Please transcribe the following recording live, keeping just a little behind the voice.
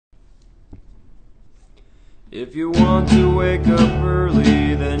If you want to wake up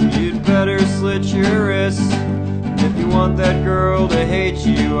early, then you'd better slit your wrists. And if you want that girl to hate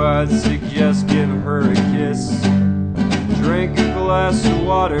you, I'd suggest give her a kiss. Drink a glass of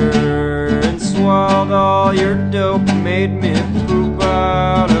water and swallowed all your dope. Made me poop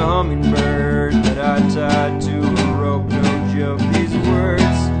out a hummingbird that I tied to a rope. No joke, these words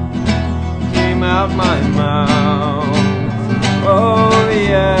came out my mouth. Oh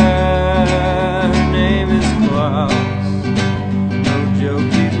yeah, her name is Klaus. No joke,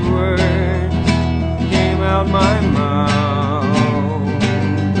 these words came out my mouth.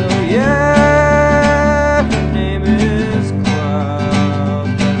 Oh yeah, her name is Klaus.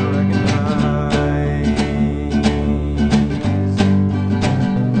 Better recognize.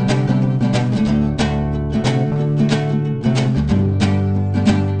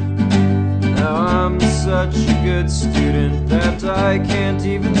 Now I'm such a good student that I can't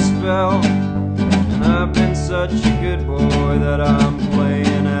even spell. And I've been such a good boy that I'm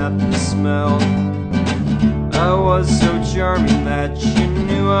playing at the smell. I was so charming that you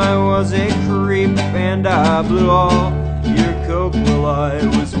knew I was a creep. And I blew all your coke while I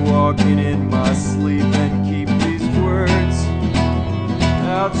was walking in my sleep. And keep these words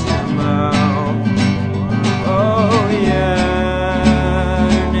out your mouth. Oh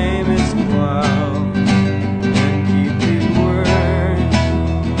yeah, her name is Klaus. And keep these words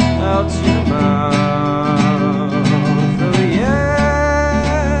out your mouth. Oh yeah,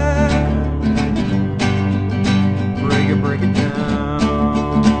 break it down.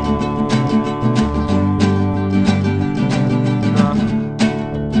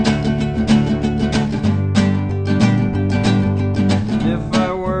 If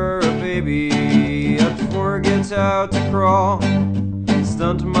I were a baby, I'd forget how to crawl.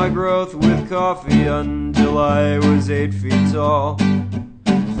 Stunt my growth with coffee until I was 8 feet tall.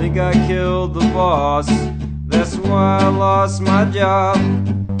 Think I killed the boss, that's why I lost my job.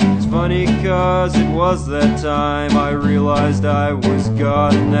 It's funny cause it was that time I realized I was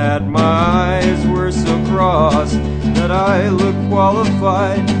God, and that my eyes were so crossed that I look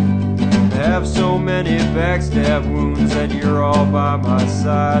qualified to have so many backstab wounds that you're all by my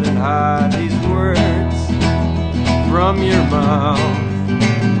side. And hide these words from your mouth.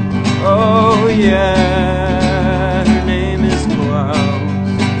 Oh yeah,